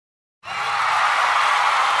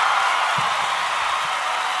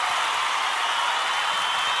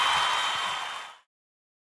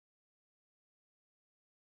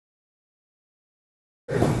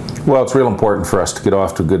Well, it's real important for us to get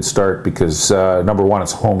off to a good start because number one,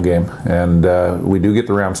 it's a home game, and we do get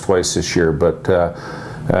the Rams twice this year, but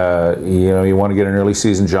you want to get an early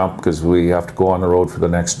season jump because we have to go on the road for the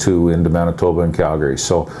next two into Manitoba and Calgary.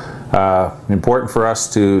 So important for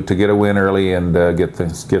us to get a win early and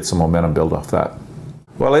get some momentum built off that.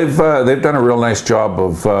 Well, they've done a real nice job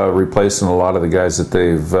of replacing a lot of the guys that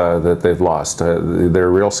they've lost. They're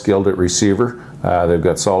real skilled at receiver. They've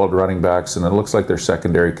got solid running backs, and it looks like their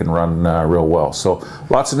secondary can run real well. So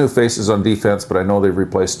lots of new faces on defense, but I know they've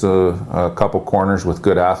replaced a couple corners with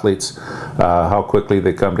good athletes. How quickly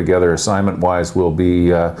they come together assignment-wise will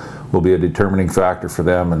be a determining factor for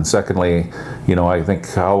them. And secondly, I think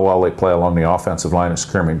how well they play along the offensive line of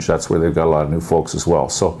scrimmage. That's where they've got a lot of new folks as well.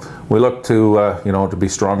 So we look to to be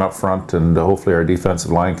strong up front, and hopefully our defensive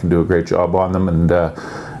line can do a great job on them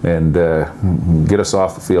and get us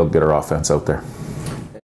off the field, get our offense out there.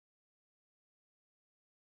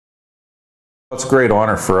 It's a great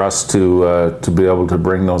honor for us to be able to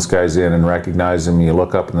bring those guys in and recognize them. You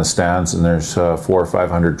look up in the stands, and there's 400 or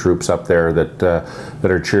 500 troops up there that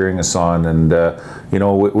are cheering us on. And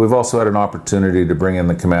we've also had an opportunity to bring in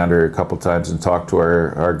the commander a couple times and talk to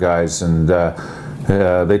our guys, and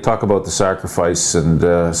they talk about the sacrifice,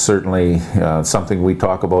 and certainly something we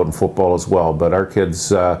talk about in football as well. But our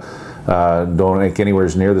kids don't make anywhere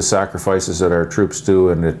near the sacrifices that our troops do,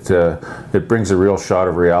 and it brings a real shot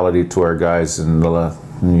of reality to our guys, and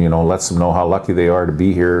lets them know how lucky they are to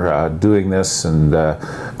be here doing this and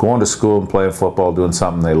going to school and playing football, doing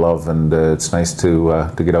something they love. And it's nice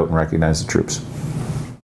to get out and recognize the troops.